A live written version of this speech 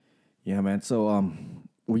Yeah, man. So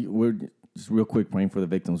we're just real quick praying for the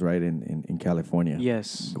victims, right, in California.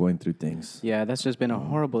 Yes. Going through things. Yeah, that's just been a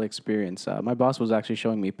horrible experience. My boss was actually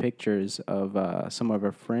showing me pictures of some of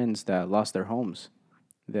our friends that lost their homes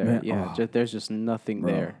there. Man, Yeah, there's just nothing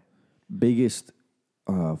bro. there. Biggest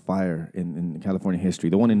fire in California history.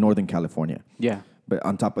 The one in Northern California. Yeah. But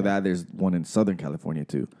on top of that, there's one in Southern California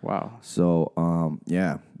too. Wow. So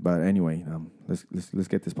yeah. But anyway, let's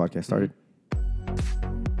get this podcast started.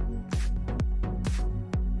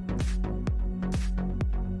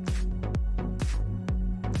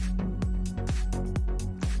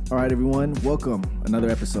 All right, everyone. Welcome. Another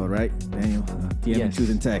episode, right? Daniel, DM Yes. Truth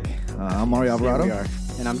and Tech. I'm Mario Alvarado. Here we are.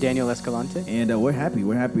 And I'm Daniel Escalante. And we're happy.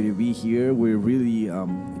 We're happy to be here. We're really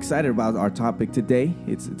excited about our topic today.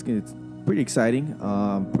 It's pretty exciting,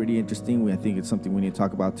 pretty interesting. I think it's something we need to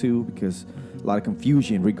talk about too, because a lot of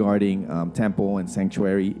confusion regarding temple and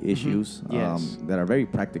sanctuary issues Yes. that are very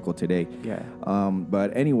practical today. Yeah.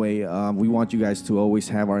 But anyway, we want you guys to always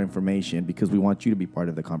have our information because we want you to be part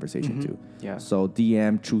of the conversation too. Yeah. So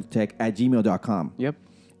DM truthtech@gmail.com. Yep.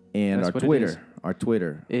 And That's what it is. our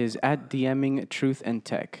Twitter. Is at DMing Truth and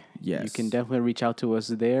Tech. Yes. You can definitely reach out to us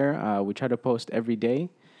there. We try to post every day.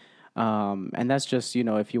 And that's just,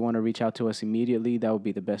 if you want to reach out to us immediately, that would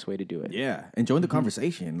be the best way to do it. Yeah, and join the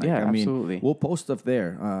conversation. Like, Yeah, I mean, absolutely. we'll post stuff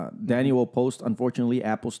there. Danny will post, unfortunately,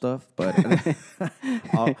 Apple stuff, but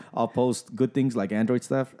I'll post good things like Android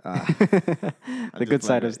stuff. The good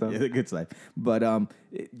side of stuff. Yeah, the good side. But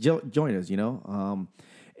join us,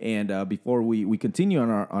 and before we continue on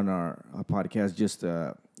our podcast, just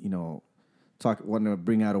want to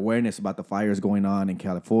bring out awareness about the fires going on in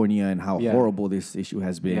California and how Yeah. horrible this issue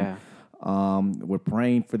has been. Yeah. We're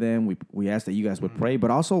praying for them. We ask that you guys would pray, but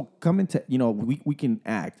also come into, we can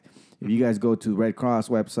act. If you guys go to Red Cross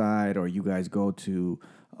website or you guys go to,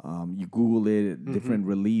 you Google it, different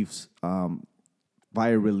reliefs,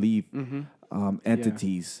 fire relief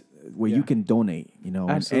entities where you can donate, and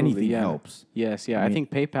Absolutely, anything yeah. helps. Yes, yeah. I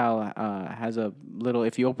think PayPal has a little,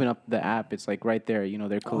 if you open up the app, it's like right there,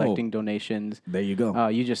 they're collecting donations. There you go.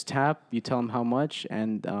 You just tap, you tell them how much,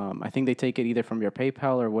 and I think they take it either from your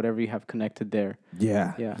PayPal or whatever you have connected there.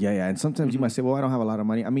 Yeah. And sometimes you might say, well, I don't have a lot of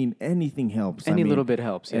money. I mean, anything helps. Any little bit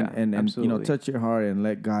helps, yeah. And absolutely. touch your heart and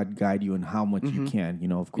let God guide you in how much you can.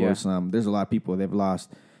 Of course, there's a lot of people, they've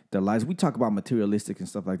lost their lives. We talk about materialistic and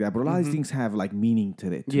stuff like that, but a lot of these things have like meaning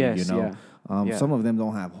to it too, Yes, yeah. Some of them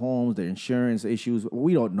don't have homes, their insurance issues.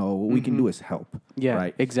 We don't know. What we can do is help. Yeah,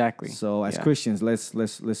 right? exactly. So as Christians,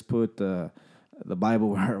 let's put the Bible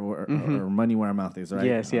where our money where our mouth is, right?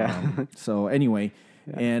 Yes, yeah. So anyway,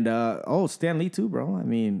 and Stan Lee too, bro. I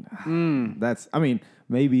mean,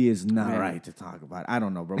 maybe it's not right to talk about. I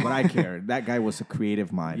don't know, bro, but I care. That guy was a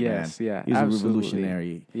creative mind, Yes, man. yeah, He was absolutely. a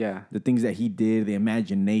revolutionary. Yeah. The things that he did, the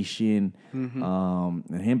imagination,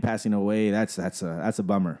 and him passing away, that's a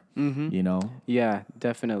bummer, Yeah,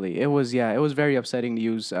 definitely. It was very upsetting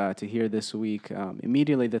news to hear this week.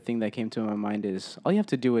 Immediately, the thing that came to my mind is all you have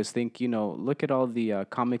to do is think, look at all the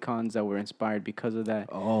Comic Cons that were inspired because of that.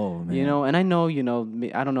 Oh, man. And I know,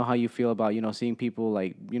 I don't know how you feel about, seeing people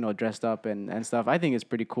like, dressed up and stuff. I think it's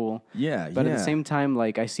pretty cool. Yeah, But at yeah. the same time,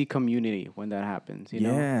 like I see community when that happens, know?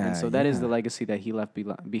 And so that is the yeah. legacy that he left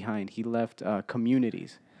behind. He left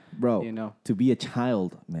communities. Bro, to be a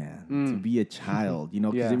child, man, to be a child,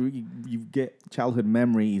 because Yeah. you get childhood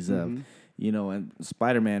memories of, and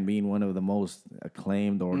Spider-Man being one of the most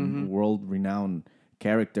acclaimed or world-renowned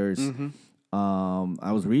characters.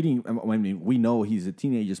 I was reading, we know he's a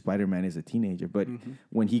teenager, Spider-Man is a teenager, but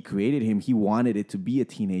when he created him, he wanted it to be a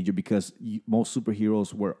teenager because most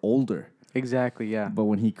superheroes were older. Exactly, yeah. But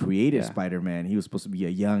when he created Spider-Man, he was supposed to be a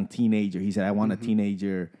young teenager. He said, I want a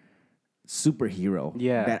teenager superhero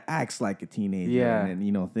that acts like a teenager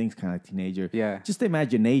and things kind of like teenager. Yeah. Just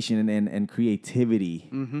imagination and creativity.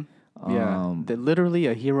 Literally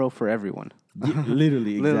a hero for everyone.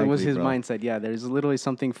 Literally, exactly, Literally was his bro. mindset. Yeah, there's literally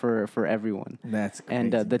something for everyone. That's crazy.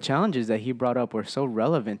 And the challenges that he brought up were so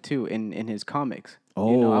relevant too in his comics. I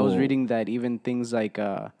was reading that even things like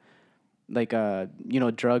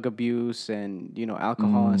drug abuse and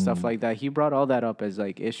alcohol and stuff like that. He brought all that up as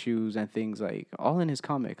like issues and things like all in his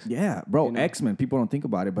comics. Yeah, bro. X-Men. People don't think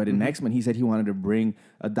about it, but in X-Men, he said he wanted to bring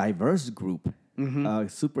a diverse group,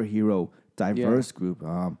 superhero diverse group.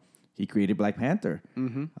 He created Black Panther.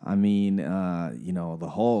 I mean, the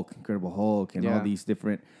Hulk, Incredible Hulk, and all these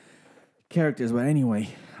different characters. But anyway,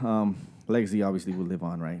 legacy obviously will live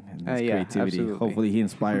on, right? And this creativity. absolutely. Hopefully, he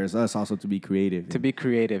inspires us also to be creative. To be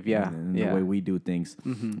creative, in the way we do things.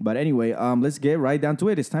 But anyway, let's get right down to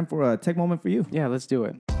it. It's time for a tech moment for you. Yeah, let's do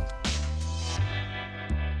it.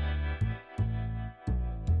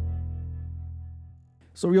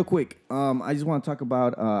 So real quick, I just want to talk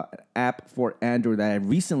about an app for Android that I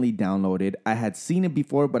recently downloaded. I had seen it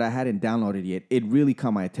before, but I hadn't downloaded it yet. It really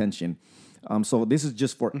caught my attention. So this is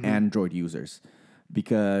just for Android users,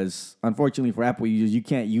 because unfortunately for Apple users, you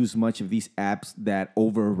can't use much of these apps that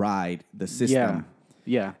override the system.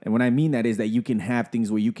 Yeah. And what I mean that is that you can have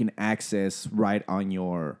things where you can access right on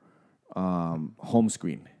your home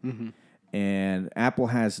screen. And Apple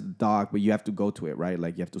has dock, but you have to go to it, right?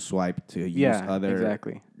 Like you have to swipe to use other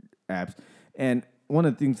apps. And one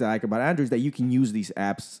of the things that I like about Android is that you can use these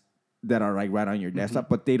apps that are like right on your desktop,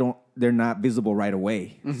 but they're not visible right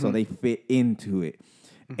away. So they fit into it.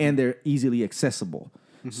 And they're easily accessible.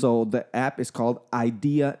 So the app is called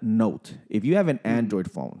Idea Note. If you have an Android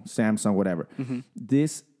phone, Samsung, whatever,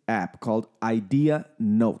 this app called Idea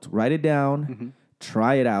Note, write it down,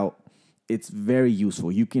 try it out. It's very useful.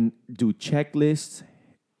 You can do checklists.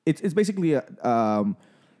 It's basically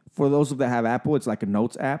for those that have Apple, it's like a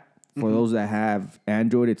notes app. For those that have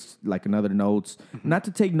Android, it's like another notes. Not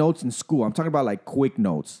to take notes in school. I'm talking about like quick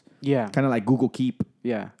notes. Yeah. Kind of like Google Keep.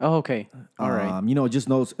 Yeah. Oh, okay. All right. Just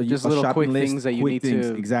notes. Just a little shopping quick list, things that you quick need things,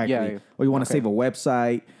 to. exactly. Yeah. Or you want to save a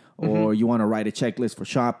website, or you want to write a checklist for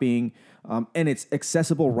shopping, and it's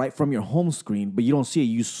accessible right from your home screen, but you don't see it.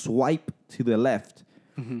 You swipe to the left,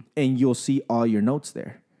 and you'll see all your notes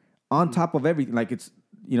there. On top of everything, like it's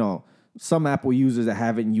some Apple users that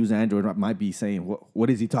haven't used Android might be saying, "What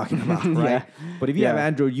is he talking about?" Right? But if you have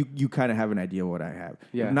Android, you kind of have an idea what I have.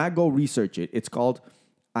 Yeah. If not, go research it. It's called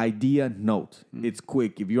Idea Note. It's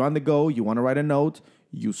quick. If you're on the go, you want to write a note,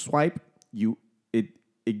 you swipe,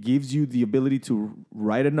 it gives you the ability to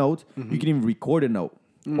write a note. You can even record a note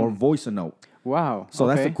or voice a note. Wow. So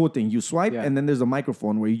that's the cool thing. You swipe, and then there's a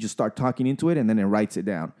microphone where you just start talking into it, and then it writes it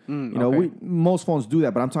down. Most phones do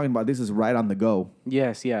that, but I'm talking about this is right on the go.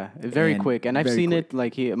 Yes, yeah, very quick. And I've seen it.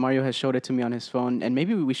 Like Mario has showed it to me on his phone, and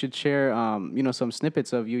maybe we should share, some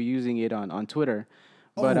snippets of you using it on Twitter.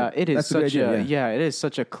 But it is such it is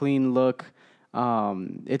such a clean look.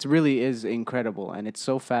 It really is incredible, and it's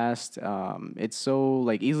so fast. It's so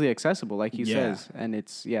like easily accessible, like he says, and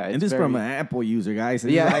it's and this is from an Apple user, guys.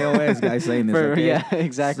 This is iOS guy saying this. Okay? Yeah,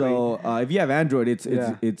 exactly. So if you have Android,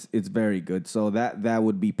 it's very good. So that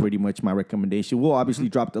would be pretty much my recommendation. We'll obviously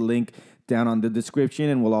drop the link down on the description,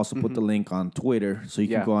 and we'll also put the link on Twitter, so you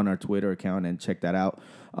can go on our Twitter account and check that out.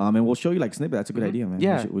 And we'll show you like snippet. That's a good idea, man.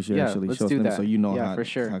 Yeah, we should actually show them so you know how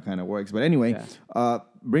it kind of works. But anyway,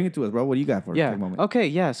 bring it to us, bro. What do you got for a moment? Okay,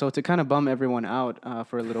 yeah. So to kind of bum everyone out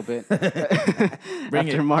for a little bit,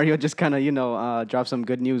 after Mario just kind of drop some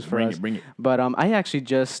good news for us. Bring it. But I actually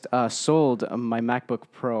just sold my MacBook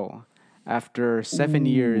Pro. After 7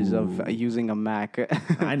 years of using a Mac.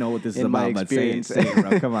 I know what this is about, but say it,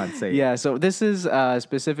 bro. Come on, say it. Yeah, so this is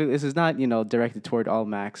specific. This is not, directed toward all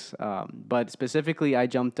Macs, but specifically I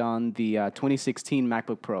jumped on the 2016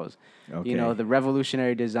 MacBook Pros. Okay. The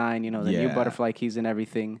revolutionary design, the new butterfly keys and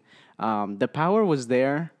everything. The power was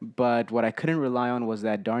there, but what I couldn't rely on was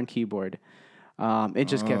that darn keyboard. It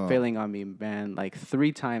just kept failing on me, man, like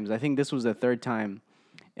 3 times. I think this was the 3rd time.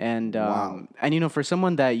 And for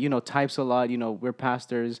someone that types a lot, we're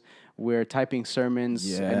pastors, we're typing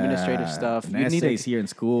sermons, administrative stuff. And essays here in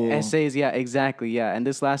school. Essays, yeah, exactly, yeah. And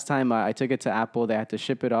this last time I took it to Apple, they had to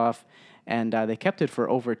ship it off, and they kept it for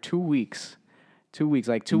over 2 weeks. 2 weeks,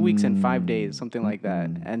 like 2 weeks and 5 days, something like that.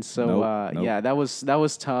 And so, that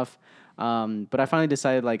was tough. But I finally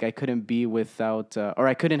decided like I couldn't be without, or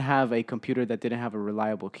I couldn't have a computer that didn't have a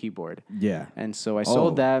reliable keyboard. Yeah. And so I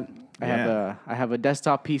sold that. I have a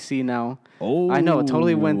desktop PC now. Oh, I know,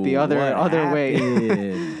 totally went the other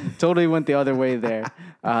way. Totally went the other way there.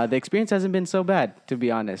 The experience hasn't been so bad, to be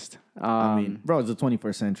honest. Bro, it's the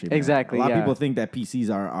 21st century. Man. Exactly. A lot of people think that PCs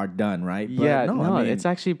are done, right? But no, it's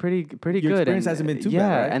actually pretty good. Your experience hasn't been too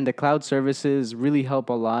bad, right? And the cloud services really help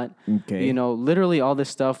a lot. Okay. Literally all the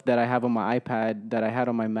stuff that I have on my iPad that I had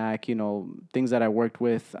on my Mac, things that I worked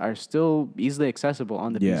with are still easily accessible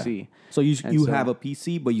on the PC. So you have a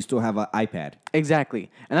PC, but you still have an iPad. Exactly.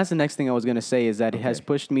 And that's the next thing I was going to say is that it has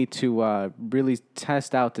pushed me to really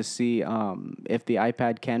test out to see if the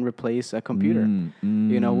iPad can replace a computer.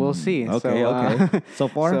 We'll see. Okay. So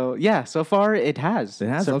far? So far it has. It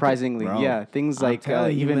has, surprisingly. Okay. Yeah, things like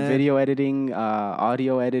even video editing,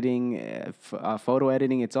 audio editing, photo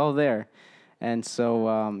editing, it's all there. And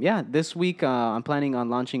so, this week I'm planning on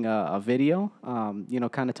launching a video,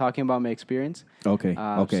 kind of talking about my experience. Okay.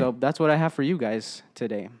 So that's what I have for you guys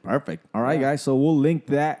today. Perfect. All right, guys. So we'll link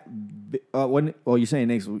that. When? Oh, you're saying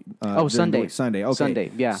next week? Sunday. Sunday. Okay.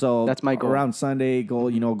 Sunday. Yeah. So that's my goal. Around Sunday, go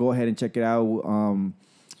ahead and check it out.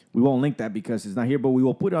 we won't link that because it's not here, but we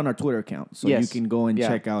will put it on our Twitter account. So you can go and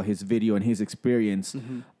check out his video and his experience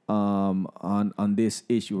on this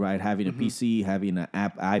issue, right? Having a PC, having an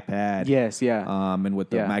iPad. Yes, yeah. And with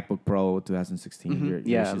the MacBook Pro 2016.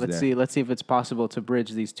 Yeah, let's see if it's possible to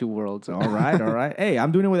bridge these two worlds. All right. Hey,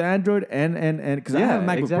 I'm doing it with Android and because I have a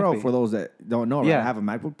MacBook Pro. For those that don't know, right? I have a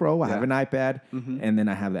MacBook Pro, I have an iPad, and then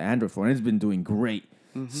I have the Android phone. It's been doing great.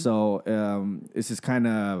 So this is kind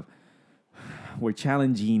of, we're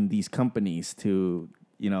challenging these companies to,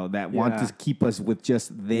 that want to keep us with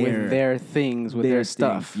just their things, with their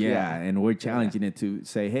stuff. Yeah, and we're challenging it to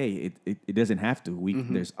say, hey, it doesn't have to.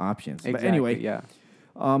 There's options. Exactly, but anyway,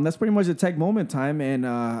 that's pretty much the tech moment time, and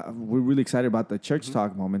we're really excited about the church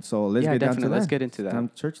talk moment. So let's get down to that. Let's get into that.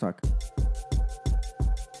 Time church talk.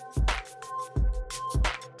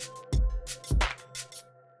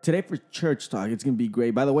 Today for church talk, it's gonna be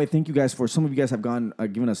great. By the way, thank you guys for some of you guys have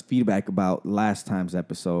given us feedback about last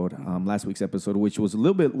week's episode, which was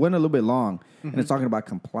went a little bit long, and it's talking about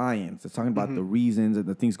compliance. It's talking about the reasons and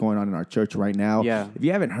the things going on in our church right now. Yeah. If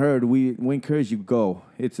you haven't heard, we encourage you to go.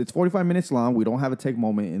 It's 45 minutes long. We don't have a tech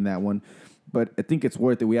moment in that one, but I think it's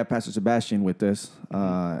worth it. We have Pastor Sebastian with us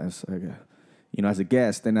as a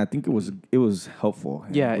guest, and I think it was helpful.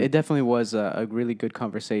 Yeah, it definitely was a really good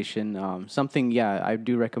conversation. Something, I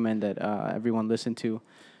do recommend that everyone listen to.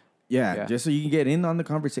 Yeah, just so you can get in on the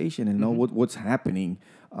conversation and know what's happening.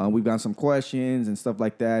 We've got some questions and stuff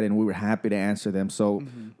like that, and we were happy to answer them. So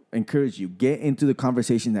encourage you, get into the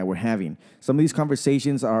conversation that we're having. Some of these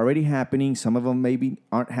conversations are already happening. Some of them maybe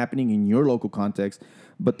aren't happening in your local context.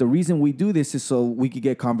 But the reason we do this is so we could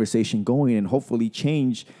get conversation going and hopefully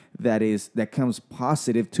change that comes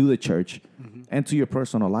positive to the church and to your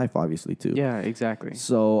personal life, obviously, too. Yeah, exactly.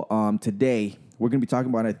 So today, we're going to be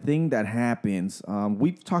talking about a thing that happens.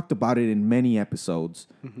 We've talked about it in many episodes,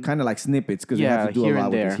 kind of like snippets, because we have to do a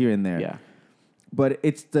lot with this here and there. Yeah. But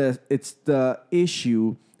it's the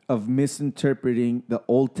issue of misinterpreting the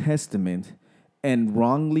Old Testament and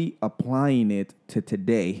wrongly applying it to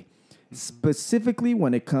today, specifically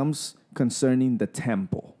when it comes concerning the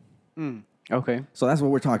temple. Okay. So that's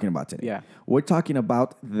what we're talking about today. Yeah. We're talking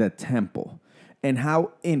about the temple and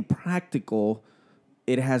how impractical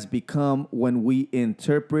it has become when we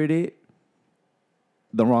interpret it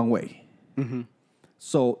the wrong way.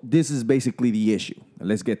 So this is basically the issue.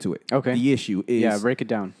 Let's get to it. Okay. The issue is break it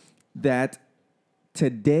down. that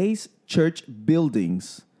today's church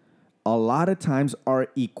buildings a lot of times are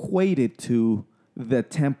equated to the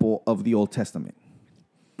temple of the Old Testament.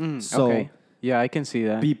 Okay. Yeah, I can see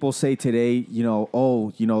that. People say today,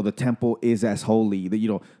 the temple is as holy.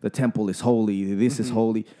 The temple is holy. This is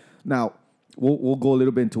holy. Now, we'll go a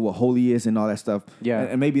little bit into what holy is and all that stuff. Yeah.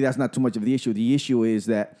 And maybe that's not too much of the issue. The issue is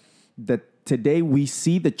that today we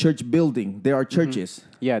see the church building. There are churches.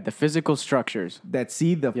 Yeah, the physical structures. That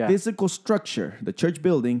see the physical structure, the church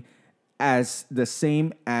building, as the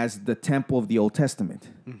same as the temple of the Old Testament.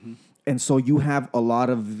 And so you have a lot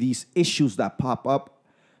of these issues that pop up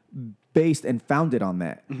based and founded on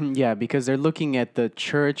that. Yeah, because they're looking at the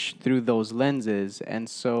church through those lenses, and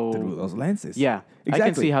so Through those lenses. Yeah, exactly. I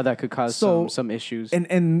can see how that could cause some issues.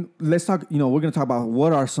 And let's talk. We're going to talk about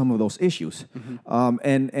what are some of those issues.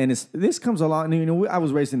 This comes along. I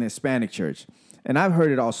was raised in a Hispanic church, and I've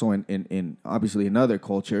heard it also in obviously in other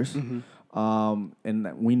cultures. And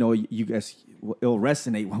we know you guys, it'll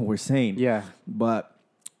resonate what we're saying. Yeah, but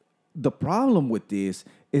the problem with this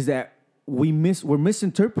is that we're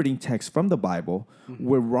misinterpreting texts from the Bible.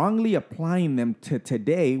 We're wrongly applying them to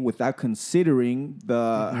today without considering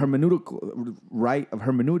the hermeneutical right of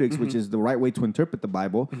hermeneutics, which is the right way to interpret the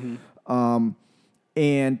Bible.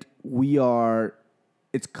 And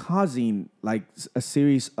it's causing like a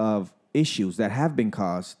series of issues that have been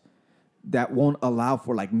caused that won't allow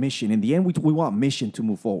for like mission. In the end, we want mission to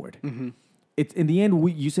move forward. It's in the end,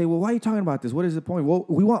 you say, well, why are you talking about this? What is the point? Well,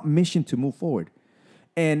 we want mission to move forward.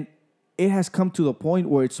 And it has come to the point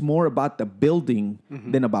where it's more about the building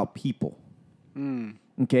than about people.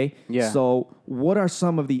 Okay? Yeah. So what are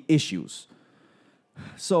some of the issues?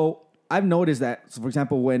 So I've noticed that, so for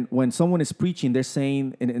example, when someone is preaching, they're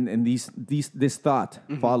saying, and this thought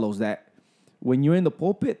follows that when you're in the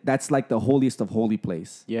pulpit, that's like the holiest of holy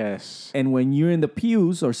place. Yes. And when you're in the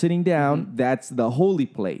pews or sitting down, that's the holy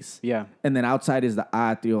place. Yeah. And then outside is the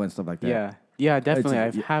atrio and stuff like that. Yeah. Yeah, definitely.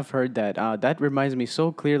 I have heard that. That reminds me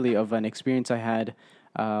so clearly of an experience I had.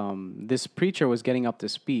 This preacher was getting up to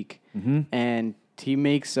speak, and he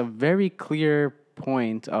makes a very clear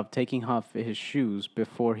point of taking off his shoes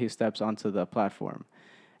before he steps onto the platform.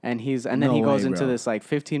 and then No he goes way, into bro. this like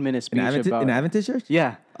 15-minute An speech about Adventist church?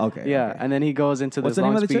 yeah. Okay. Yeah, okay. and then he goes into What's this the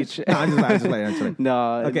name long of the speech. church? No, I'm just like.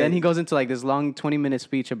 No, Okay. then he goes into like this long 20-minute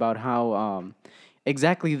speech about how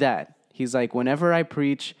exactly that. He's like, whenever I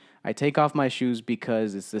preach, I take off my shoes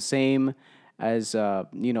because it's the same as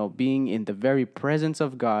being in the very presence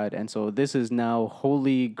of God, and so this is now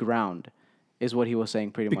holy ground, is what he was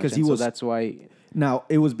saying pretty Because much. he And so was- that's why. Now,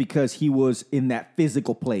 it was because he was in that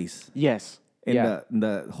physical place. Yes. In Yeah.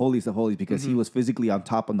 the holies of holies, because he was physically on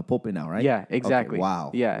top on the pulpit now, right? Yeah, Okay, exactly.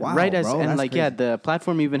 wow. Yeah, Wow, right as bro, and that's like crazy. the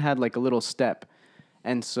platform even had like a little step,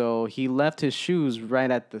 and so he left his shoes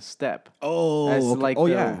right at the step. Oh, as okay. like Oh,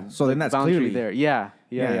 the, yeah. So then that's boundary clearly there.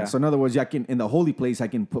 Yeah. So in other words, I can in the holy place I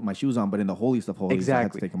can put my shoes on, but in the holiest of holies I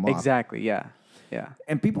have to Exactly. take them off. Exactly. Yeah. Yeah.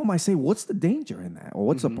 And people might say, "What's the danger in that, or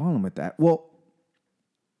what's Mm-hmm. the problem with that?" Well,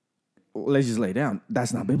 let's just lay it down.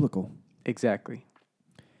 That's not biblical. Exactly.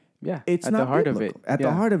 Yeah. It's at not the heart biblical. of it. At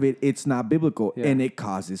the heart of it, it's not biblical, Yeah. and it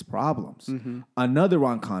causes problems. Mm-hmm. Another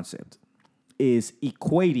wrong concept is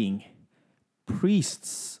equating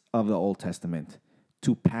priests of the Old Testament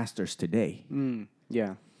to pastors today.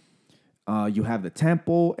 Yeah. You have the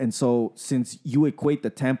temple, and so since you equate the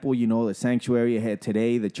temple, the sanctuary ahead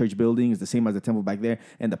today, the church building is the same as the temple back there,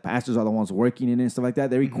 and the pastors are the ones working in it and stuff like that.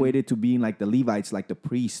 They're equated to being like the Levites, like the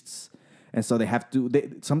priests, and so they have to.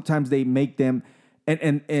 Sometimes they make them,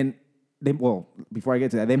 and they before I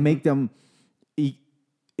get to that, they make them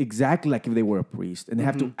exactly like if they were a priest, and they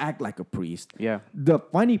have to act like a priest. Yeah. The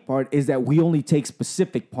funny part is that we only take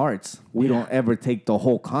specific parts. We don't ever take the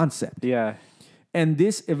whole concept. Yeah. And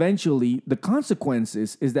this eventually, the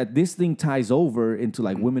consequences is that this thing ties over into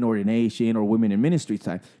like women ordination or women in ministry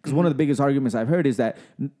time. Because one of the biggest arguments I've heard is that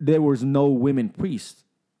there was no women priests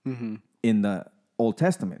in the Old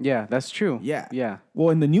Testament. Yeah. That's true. Yeah. Yeah. Well,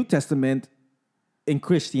 in the New Testament, in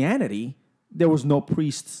Christianity, there was no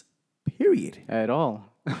priests, period. At all.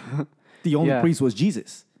 The only Yeah. priest was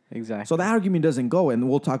Jesus. Exactly. So that argument doesn't go, and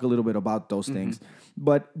we'll talk a little bit about those things.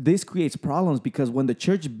 But this creates problems because when the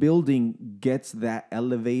church building gets that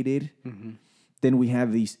elevated, then we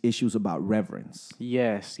have these issues about reverence.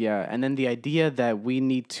 Yes, yeah. And then the idea that we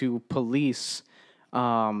need to police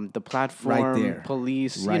the platform, there.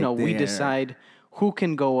 police, Right we there. decide who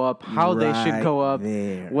can go up, how they should Right go up,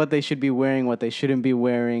 there. what they should be wearing, what they shouldn't be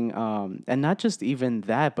wearing. And not just even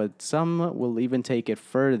that, but some will even take it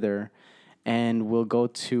further and will go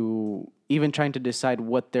to even trying to decide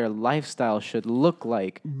what their lifestyle should look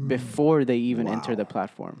like before they even enter the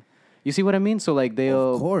platform. You see what I mean? So like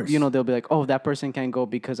they'll, course. they'll be like, oh, that person can't go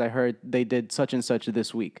because I heard they did such and such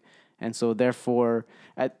this week. And so therefore,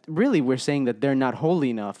 really, we're saying that they're not holy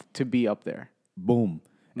enough to be up there. Boom.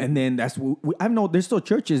 And then I know there's still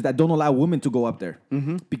churches that don't allow women to go up there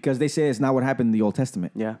because they say it's not what happened in the Old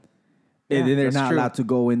Testament. Yeah. And they're that's not true. allowed to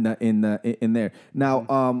go in there.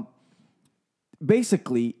 Now,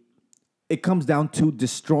 basically, it comes down to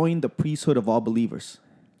destroying the priesthood of all believers.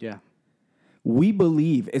 Yeah. We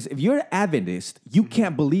believe if you're an Adventist, you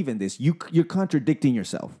can't believe in this. You're contradicting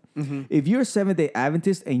yourself. If you're a Seventh-day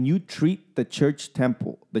Adventist and you treat the church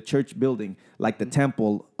temple, the church building, like the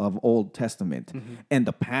temple of Old Testament, and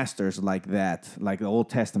the pastors like that, like the Old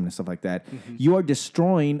Testament and stuff like that, you are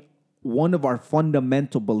destroying one of our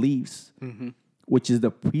fundamental beliefs, which is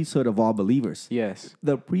the priesthood of all believers. Yes.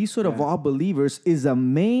 The priesthood of all believers is a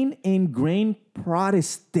main ingrained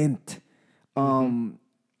Protestant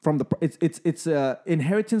from the it's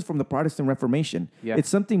inheritance from the Protestant Reformation. Yeah. It's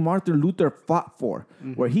something Martin Luther fought for,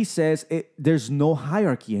 where he says there's no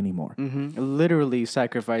hierarchy anymore. Literally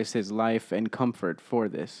sacrificed his life and comfort for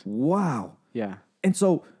this. Wow. Yeah. And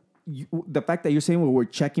so the fact that you're saying we're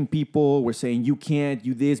checking people, we're saying you can't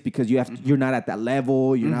do this because you're not at that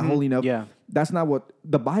level, you're not holy enough. Yeah. That's not what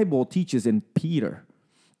the Bible teaches in Peter,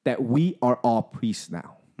 that we are all priests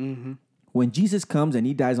now. When Jesus comes and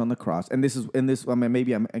he dies on the cross, and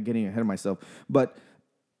maybe I'm getting ahead of myself, but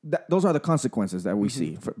those are the consequences that we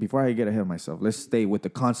see. Before I get ahead of myself, let's stay with the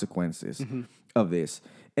consequences of this.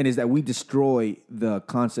 And is that we destroy the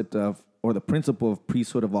concept of, or the principle of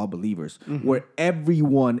priesthood of all believers, where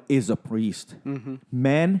everyone is a priest,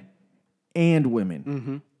 men and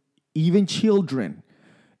women, even children.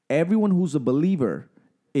 Everyone who's a believer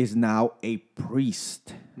is now a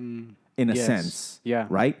priest in a Yes. sense. Yeah.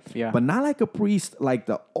 Right? Yeah. But not like a priest like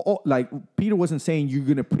Peter wasn't saying you're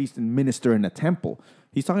going to priest and minister in a temple.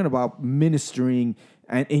 He's talking about ministering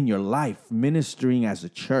and in your life, ministering as a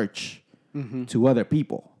church to other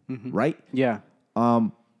people, right? Yeah.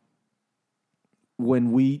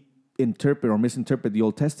 When we interpret or misinterpret the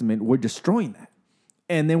Old Testament, we're destroying that.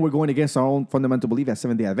 And then we're going against our own fundamental belief as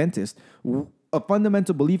Seventh-day Adventists. a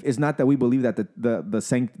fundamental belief is not that we believe that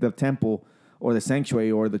the temple or the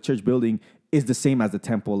sanctuary or the church building is the same as the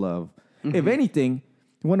temple of. If anything,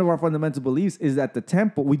 one of our fundamental beliefs is that the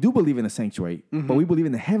temple, we do believe in a sanctuary, but we believe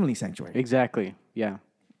in the heavenly sanctuary. Exactly. Yeah.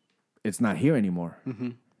 It's not here anymore.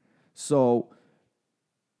 So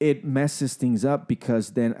it messes things up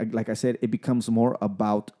because then, like I said, it becomes more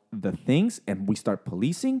about the things and we start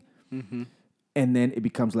policing. And then it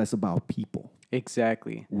becomes less about people.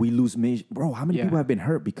 Exactly. We lose bro. How many people have been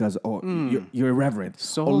hurt because you're irreverent?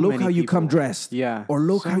 So or look many how you people. come dressed. Yeah. Or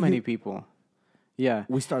look so how many you, people. Yeah.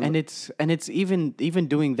 We start and it's even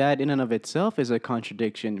doing that in and of itself is a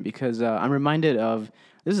contradiction because I'm reminded of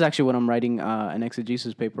this is actually what I'm writing an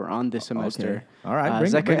exegesis paper on this semester. Okay. All right,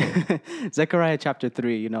 bring it. Zechariah chapter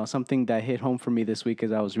 3. You know, something that hit home for me this week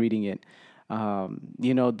as I was reading it.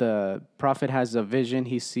 You know, the prophet has a vision.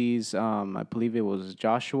 He sees, I believe it was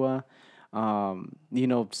Joshua. You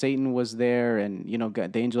know, Satan was there, and you know,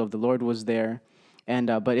 the angel of the Lord was there. And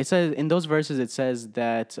but it says in those verses, it says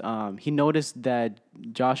that he noticed that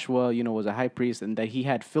Joshua, you know, was a high priest and that he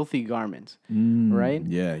had filthy garments, right?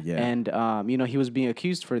 Yeah. And you know, he was being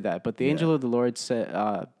accused for that. But the angel of the Lord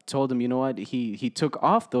said, told him, you know what? He took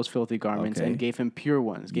off those filthy garments and gave him pure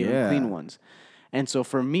ones, gave him clean ones. And so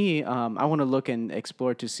for me, I want to look and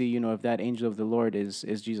explore to see, you know, if that angel of the Lord is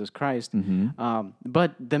Jesus Christ.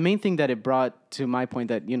 But the main thing that it brought to my point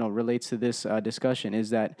that, you know, relates to this discussion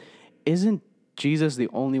is that isn't Jesus the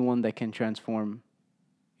only one that can transform?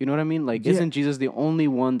 You know what I mean? Like, isn't Jesus the only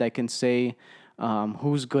one that can say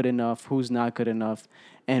who's good enough, who's not good enough?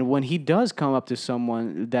 And when he does come up to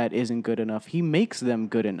someone that isn't good enough, he makes them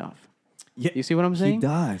good enough. Yeah, you see what I'm saying? He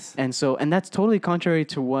does. And so, and that's totally contrary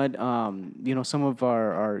to what, you know, some of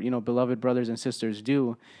our, you know, beloved brothers and sisters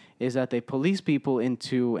do, is that they police people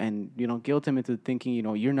into and, you know, guilt them into thinking, you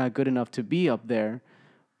know, you're not good enough to be up there.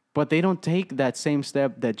 But they don't take that same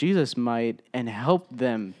step that Jesus might and help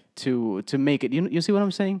them to make it. You see what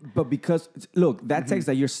I'm saying? But because, look, that text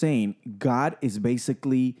that you're saying, God is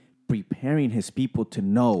basically preparing his people to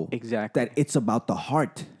know exactly that it's about the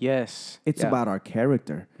heart. Yes. It's about our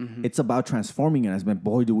character. It's about transforming us. Man,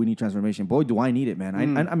 boy, do we need transformation. Boy, do I need it, man.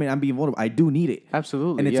 I mean, I'm being vulnerable. I do need it.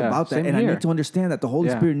 Absolutely. And it's about that. Same and here. I need to understand that the Holy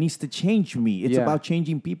Spirit needs to change me. It's about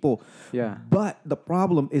changing people. Yeah. But the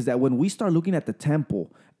problem is that when we start looking at the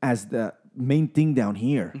temple as the main thing down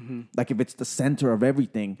here, like if it's the center of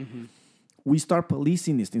everything, we start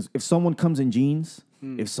policing these things. If someone comes in jeans,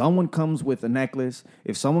 if someone comes with a necklace,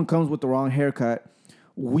 if someone comes with the wrong haircut,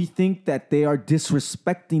 we think that they are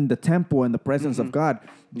disrespecting the temple and the presence of God.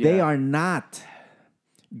 They are not.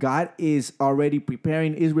 God is already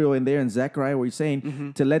preparing Israel in there in Zechariah where he's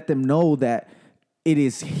saying to let them know that it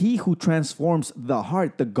is he who transforms the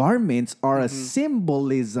heart. The garments are a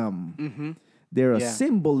symbolism. They're a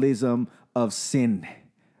symbolism of sin,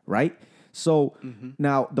 right? So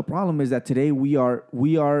now the problem is that today we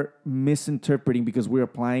are misinterpreting because we're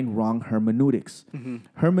applying wrong hermeneutics.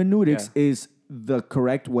 Hermeneutics is the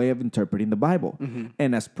correct way of interpreting the Bible.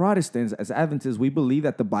 And as Protestants, as Adventists, we believe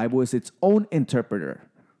that the Bible is its own interpreter,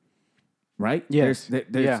 right? Yes.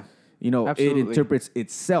 There's you know, Absolutely. it interprets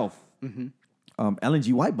itself. Ellen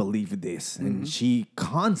G. White believed this, and she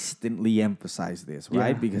constantly emphasized this,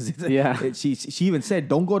 right? Because she even said,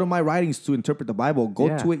 "Don't go to my writings to interpret the Bible.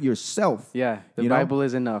 Go to it yourself." Yeah, the You Bible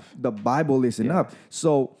is enough. The Bible is enough.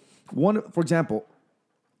 So, for example,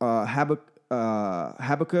 Habakkuk,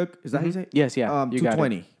 is that how you say it? Yes, yeah. You got it.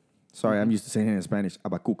 2:20. Sorry, I'm used to saying it in Spanish.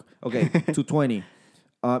 Habakkuk. Okay, 2:20.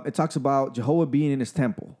 It talks about Jehovah being in his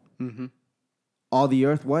temple. All the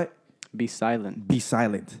earth, what? Be silent. Be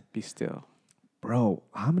silent. Be still. Bro,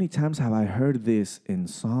 how many times have I heard this in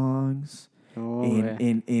songs,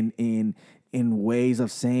 in ways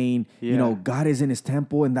of saying, you know, God is in his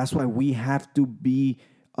temple, and that's why we have to be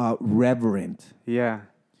reverent. Yeah.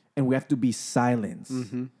 And we have to be silent.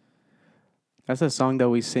 That's a song that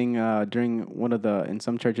we sing during in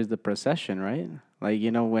some churches, the procession, right? Like, you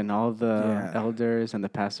know, when all the elders and the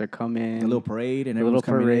pastor come in. A little parade and everyone's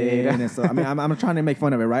coming in. And so, I mean, I'm trying to make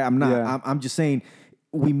fun of it, right? I'm not. Yeah. I'm just saying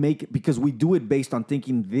we make it because we do it based on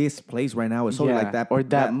thinking this place right now is sort of like that. Or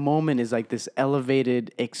that moment is like this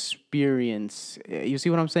elevated experience. You see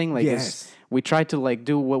what I'm saying? Like, we try to like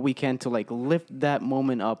do what we can to like lift that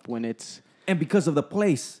moment up when it's. And because of the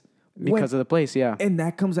place. Because of the place, yeah. And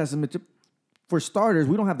that comes as for starters,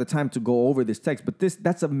 we don't have the time to go over this text, but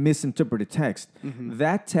that's a misinterpreted text.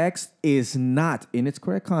 That text is not, in its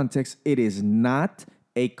correct context, it is not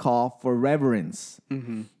a call for reverence.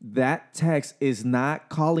 That text is not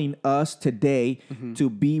calling us today to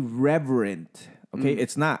be reverent. Okay,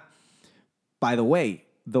 it's not. By the way,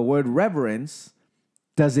 the word reverence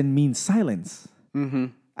doesn't mean silence.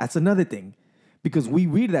 That's another thing. Because we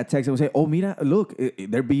read that text and we say, oh, mira, look,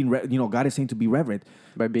 they're being, God is saying to be reverent.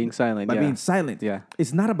 By being silent. By being silent. Yeah.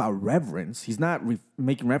 It's not about reverence. He's not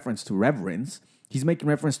making reference to reverence. He's making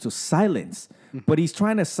reference to silence. But he's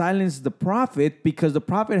trying to silence the prophet because the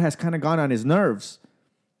prophet has kind of gone on his nerves,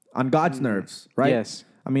 on God's nerves, right? Yes.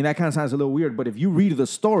 I mean, that kind of sounds a little weird, but if you read the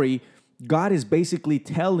story, God is basically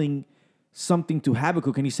telling something to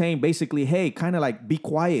Habakkuk, and he's saying basically, hey, kind of like be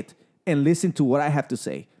quiet and listen to what I have to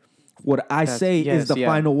say. What I say is the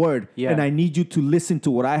final word, and I need you to listen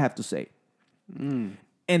to what I have to say.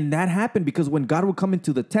 And that happened because when God would come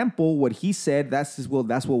into the temple, what he said, that's what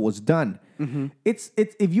was done. It's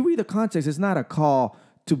if you read the context, it's not a call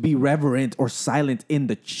to be reverent or silent in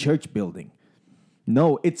the church building.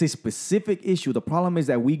 No, it's a specific issue. The problem is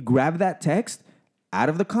that we grab that text out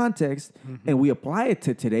of the context and we apply it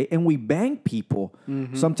to today, and we bang people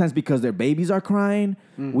sometimes because their babies are crying.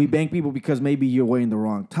 We bang people because maybe you're wearing the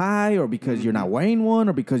wrong tie, or because you're not wearing one,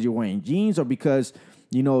 or because you're wearing jeans, or because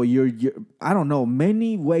you're I don't know,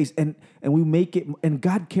 many ways, and we make it. And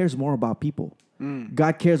God cares more about people.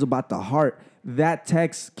 God cares about the heart. That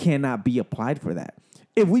text cannot be applied for that.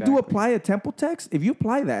 If we do apply a temple text, if you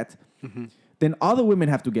apply that, then all the women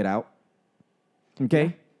have to get out. Okay.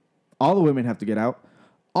 Yeah. All the women have to get out.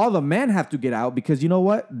 All the men have to get out because you know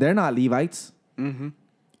what? They're not Levites.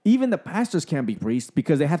 Even the pastors can't be priests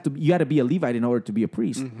because you got to be a Levite in order to be a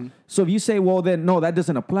priest. So if you say, well, then no, that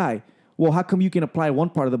doesn't apply. Well, how come you can apply one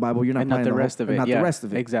part of the Bible, you're not applying the rest of it? Not the rest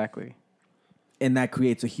of it. Exactly. And that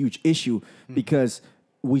creates a huge issue because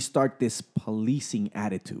we start this policing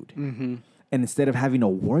attitude. And instead of having a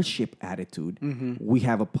worship attitude, we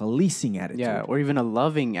have a policing attitude. Yeah, or even a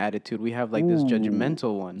loving attitude. We have like this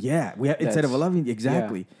judgmental one. Yeah, instead of a loving,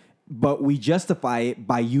 exactly. Yeah. But we justify it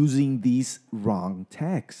by using these wrong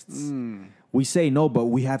texts. We say, no, but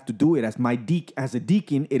we have to do it. As a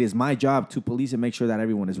deacon, it is my job to police and make sure that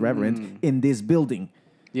everyone is reverent in this building.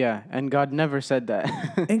 Yeah, and God never said that.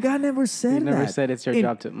 And God never said that. He never said it's your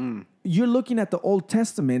job to... You're looking at the Old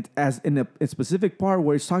Testament as in a specific part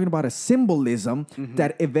where it's talking about a symbolism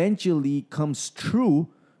that eventually comes true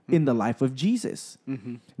in the life of Jesus.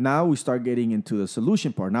 Now we start getting into the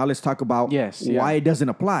solution part. Now let's talk about why it doesn't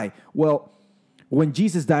apply. Well, when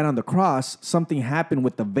Jesus died on the cross, something happened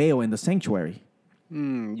with the veil in the sanctuary.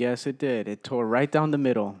 Yes, it did. It tore right down the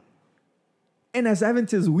middle. And as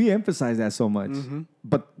Adventists, we emphasize that so much.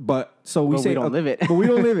 But we don't live it. But we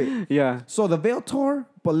don't live it. Yeah. So the veil tore,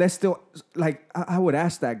 but let's still, like, I would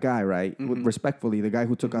ask that guy, right, respectfully, the guy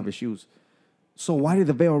who took off his shoes. So why did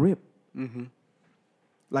the veil rip?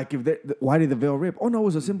 Like, why did the veil rip? Oh, no, it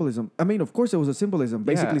was a symbolism. I mean, of course it was a symbolism.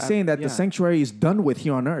 Basically saying that the sanctuary is done with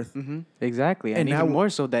here on earth. Exactly. And even more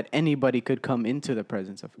so that anybody could come into the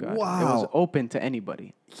presence of God. Wow. It was open to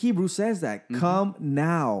anybody. Hebrews says that. Come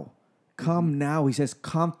now. Come now, he says,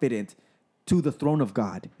 confident to the throne of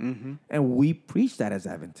God. And we preach that as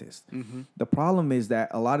Adventists. The problem is that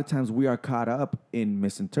a lot of times we are caught up in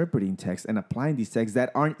misinterpreting texts and applying these texts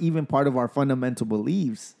that aren't even part of our fundamental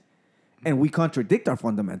beliefs. And we contradict our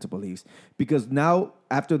fundamental beliefs because now,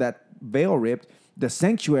 after that veil ripped, the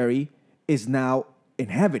sanctuary is now in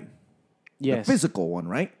heaven. Yes. The physical one,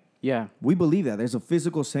 right? Yeah. We believe that. There's a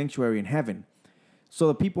physical sanctuary in heaven. So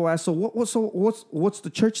the people ask, so what's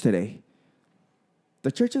the church today?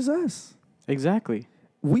 The church is us. Exactly.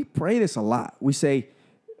 We pray this a lot. We say,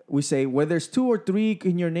 where there's 2 or 3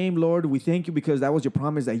 in your name, Lord, we thank you because that was your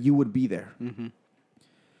promise that you would be there.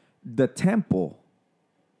 The temple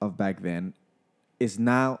of back then is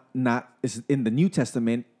now is in the New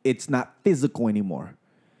Testament, it's not physical anymore.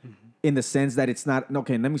 In the sense that it's not,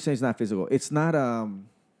 okay, let me say it's not physical. It's not,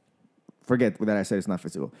 forget that I said it's not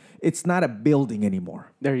physical. It's not a building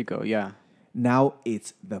anymore. There you go, yeah. Now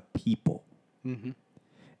it's the people. I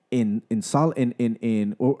need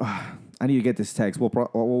to get this text. We'll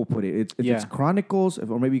put it. It's Chronicles,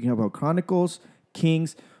 or maybe you can have about Chronicles,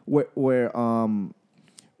 Kings, where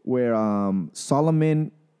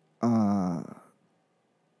Solomon,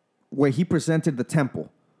 where he presented the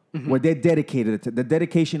temple, where they dedicated the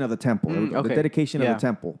dedication of the temple. The dedication of the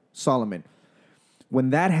temple, Solomon. When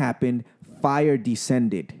that happened, fire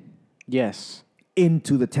descended. Yes.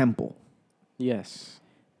 Into the temple. Yes.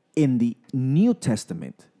 In the New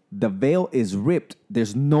Testament, the veil is ripped.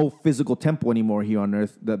 There's no physical temple anymore here on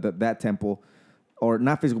earth, that temple, or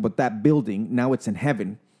not physical, but that building. Now it's in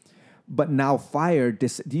heaven. But now fire, do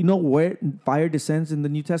you know where fire descends in the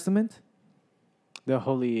New Testament? The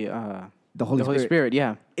Holy Spirit,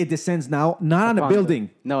 yeah. It descends now, not on a building.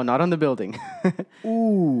 No, not on the building.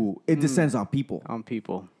 Ooh, it descends on people. On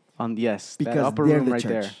people. Yes, that Because upper they're room the right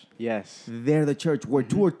there. church. Yes. They're the church where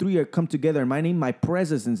two or three are come together in my name, my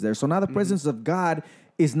presence is there. So now the presence of God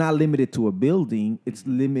is not limited to a building. It's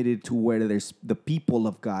limited to where there's the people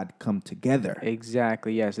of God come together.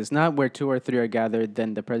 Exactly. Yes. It's not where two or three are gathered,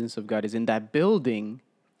 then the presence of God is in that building.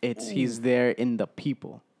 He's there in the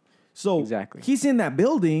people. So Exactly. he's in that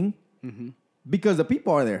building because the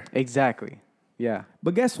people are there. Exactly. Yeah.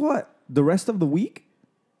 But guess what? The rest of the week,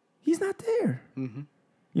 he's not there. You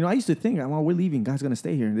know, I used to think, well, we're leaving. God's going to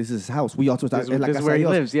stay here. This is his house. We also talk, This is where he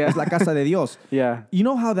lives, yeah. It's la casa de Dios. Yeah. You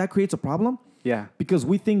know how that creates a problem? Yeah. Because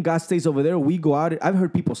we think God stays over there. We go out. I've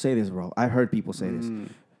heard people say this, bro. I've heard people say this.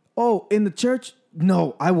 Oh, in the church?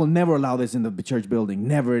 No, I will never allow this in the church building.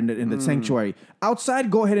 Never in the sanctuary.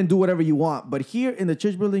 Outside, go ahead and do whatever you want. But here in the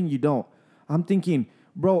church building, you don't. I'm thinking,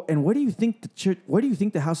 bro, and where do you think the church, where do you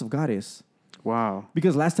think the house of God is? Wow.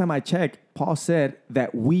 Because last time I checked, Paul said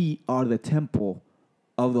that we are the temple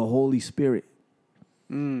of the Holy Spirit.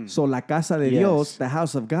 So la casa de Dios, the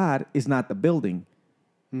house of God, is not the building.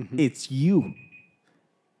 It's you.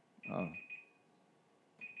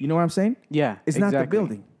 You know what I'm saying? Yeah. It's not the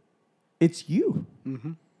building. It's you.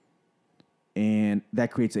 And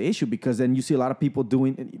that creates an issue because then you see a lot of people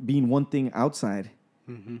being one thing outside.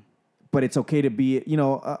 But it's okay to be, you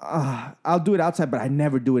know, I'll do it outside, but I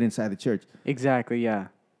never do it inside the church. Exactly. Yeah.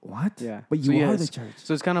 What? Yeah. But you are the church.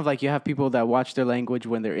 So it's kind of like you have people that watch their language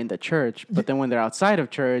when they're in the church, but then when they're outside of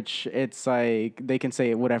church, it's like they can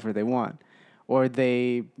say whatever they want. Or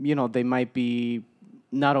they, you know, they might be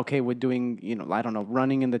not okay with doing, you know, I don't know,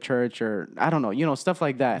 running in the church or I don't know, you know, stuff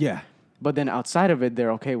like that. Yeah. But then outside of it,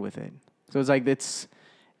 they're okay with it. So it's like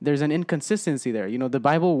there's an inconsistency there. You know, the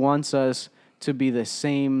Bible wants us to be the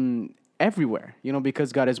same everywhere, you know,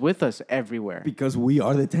 because God is with us everywhere. Because we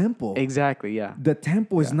are the temple. Exactly, yeah. The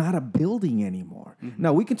temple is not a building anymore.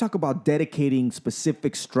 Now, we can talk about dedicating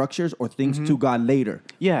specific structures or things to God later.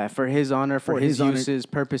 Yeah, for his honor, for his his honor. uses,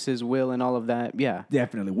 purposes, will, and all of that. Yeah.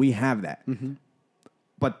 Definitely. We have that.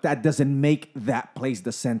 But that doesn't make that place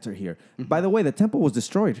the center here. By the way, the temple was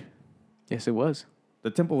destroyed. Yes, it was.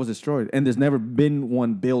 The temple was destroyed. And there's never been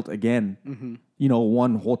one built again. You know,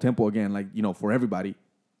 one whole temple again, like, you know, for everybody.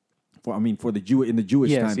 For the in the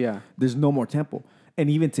Jewish time, yeah. There's no more temple. And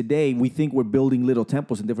even today, we think we're building little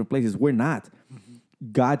temples in different places. We're not.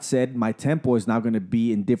 God said, my temple is now going to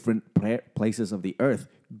be in different places of the earth.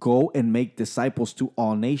 Go and make disciples to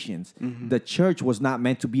all nations. The church was not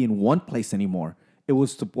meant to be in one place anymore. It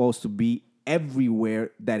was supposed to be everywhere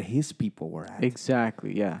that his people were at.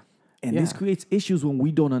 Exactly, yeah. And this creates issues when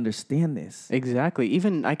we don't understand this. Exactly.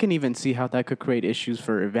 I can even see how that could create issues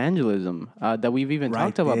for evangelism that we've even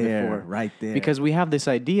talked about before. Right there. Because we have this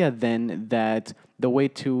idea then that the way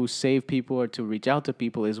to save people or to reach out to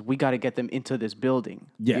people is we got to get them into this building.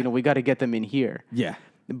 Yeah. You know, we got to get them in here. Yeah.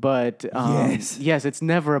 But yes, it's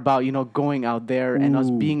never about, you know, going out there and us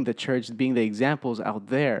being the church, being the examples out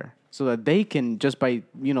there so that they can, just by,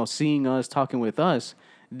 you know, seeing us, talking with us,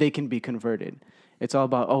 they can be converted. It's all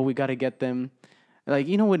about, we got to get them. Like,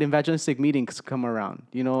 you know, when evangelistic meetings come around,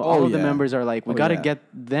 you know, all of the members are like, we got to get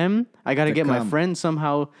them. I got to get my friends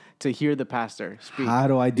somehow to hear the pastor speak. How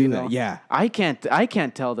do I do that? know? Yeah. I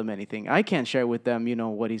can't tell them anything. I can't share with them, you know,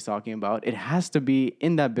 what he's talking about. It has to be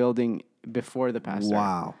in that building before the pastor.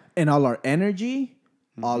 Wow. And all our energy,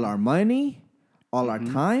 all our money, all our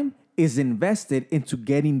time is invested into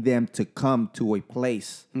getting them to come to a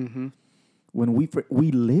place. When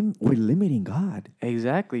we're limiting God.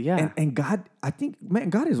 Exactly, yeah. And God, I think, man,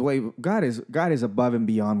 God is above and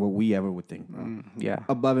beyond what we ever would think, bro. Yeah.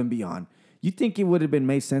 Above and beyond. You think it would have been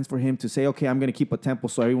made sense for him to say, okay, I'm going to keep a temple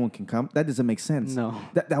so everyone can come? That doesn't make sense. No.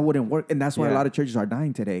 That wouldn't work. And that's why a lot of churches are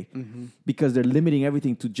dying today. Because they're limiting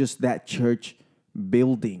everything to just that church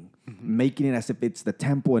building, making it as if it's the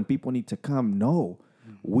temple and people need to come. No.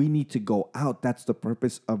 We need to go out. That's the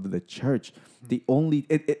purpose of the church. The only,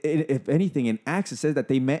 if anything, in Acts it says that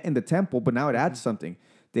they met in the temple, but now it adds something.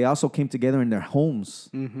 They also came together in their homes,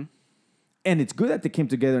 and it's good that they came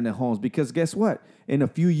together in their homes because guess what? In a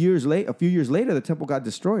few years later, the temple got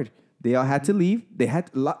destroyed. They all had to leave. They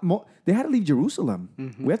had to leave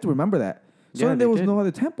Jerusalem. We have to remember that. So then there was no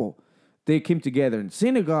other temple. They came together in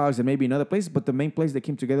synagogues and maybe in other places, but the main place they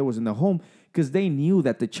came together was in the home because they knew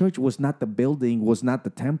that the church was not the building, was not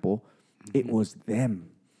the temple. It was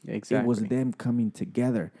them. Exactly. It was them coming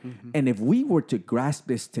together. And if we were to grasp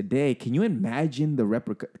this today, can you imagine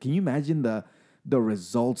can you imagine the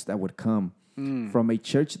results that would come from a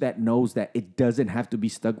church that knows that it doesn't have to be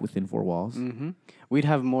stuck within four walls? We'd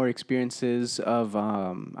have more experiences of,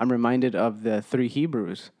 I'm reminded of the 3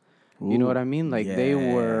 Hebrews. You know what I mean? Like they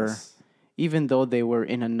were, even though they were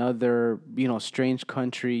in another, strange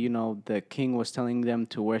country, the king was telling them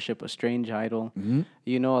to worship a strange idol.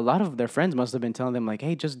 A lot of their friends must have been telling them like,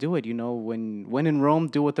 hey, just do it. When in Rome,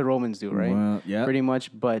 do what the Romans do, right? Well, yeah. Pretty much.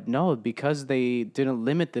 But no, because they didn't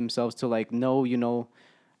limit themselves to like, no,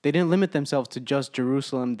 they didn't limit themselves to just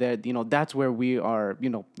Jerusalem. That that's where we are,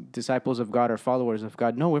 disciples of God or followers of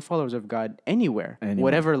God. No, we're followers of God anywhere.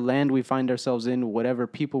 Whatever land we find ourselves in, whatever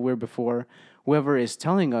people we're before, whoever is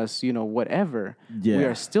telling us, whatever, we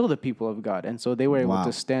are still the people of God. And so they were able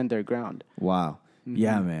to stand their ground. Wow.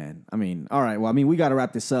 Yeah, man. I mean, all right. Well, I mean, we got to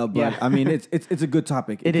wrap this up, but I mean, it's a good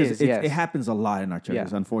topic. It is. Yes. It happens a lot in our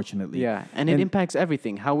churches, unfortunately. Yeah, and it impacts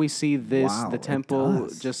everything. How we see this, the temple,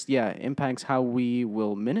 impacts how we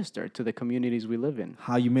will minister to the communities we live in.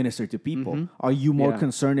 How you minister to people. Are you more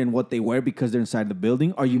concerned in what they wear because they're inside the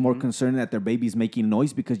building? Are you more concerned that their baby's making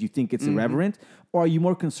noise because you think it's irreverent? Or are you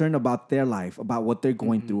more concerned about their life, about what they're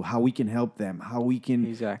going through, how we can help them, how we can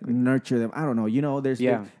nurture them? I don't know.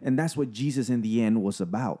 And that's what Jesus in the end was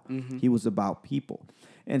about. He was about people.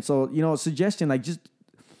 And so, suggestion, like, just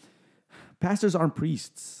pastors aren't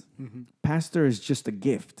priests. Pastor is just a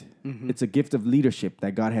gift. It's a gift of leadership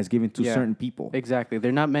that God has given to certain people. Exactly.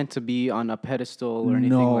 They're not meant to be on a pedestal or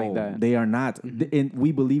anything like that. No, they are not. And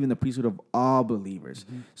we believe in the priesthood of all believers.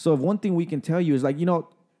 So one thing we can tell you is, like,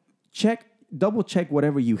 double check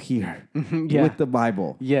whatever you hear with the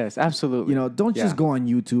Bible. Yes, absolutely. Don't just go on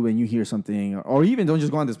YouTube and you hear something, or even don't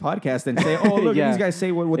just go on this podcast and say, oh, look, these guys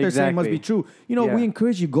say what they're saying must be true. We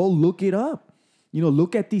encourage you, go look it up.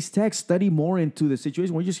 Look at these texts, study more into the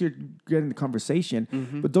situation. We're just here getting the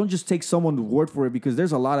conversation, but don't just take someone's word for it, because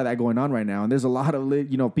there's a lot of that going on right now. And there's a lot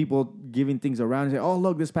of, people giving things around and say, oh,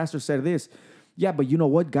 look, this pastor said this. Yeah, but you know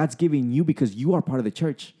what? God's giving you, because you are part of the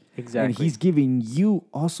church. Exactly. And he's giving you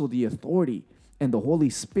also the authority and the Holy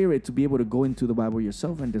Spirit to be able to go into the Bible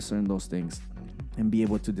yourself and discern those things and be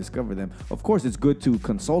able to discover them. Of course, it's good to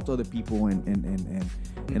consult other people and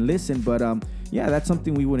listen, but that's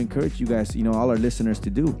something we would encourage you guys, all our listeners, to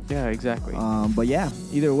do. Yeah, exactly. But yeah,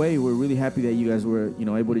 either way, we're really happy that you guys were,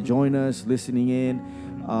 able to join us, listening in.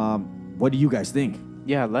 What do you guys think?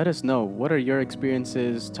 Yeah, let us know. What are your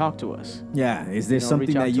experiences? Talk to us. Yeah, is there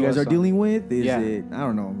something that you guys are dealing with? Is it, I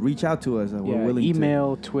don't know, reach out to us. We're willing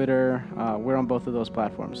email, Twitter. We're on both of those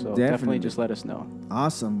platforms, so definitely just let us know.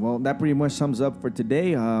 Awesome. Well, that pretty much sums up for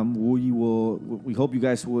today. We hope you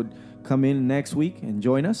guys would come in next week and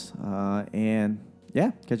join us. And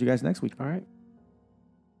catch you guys next week. All right.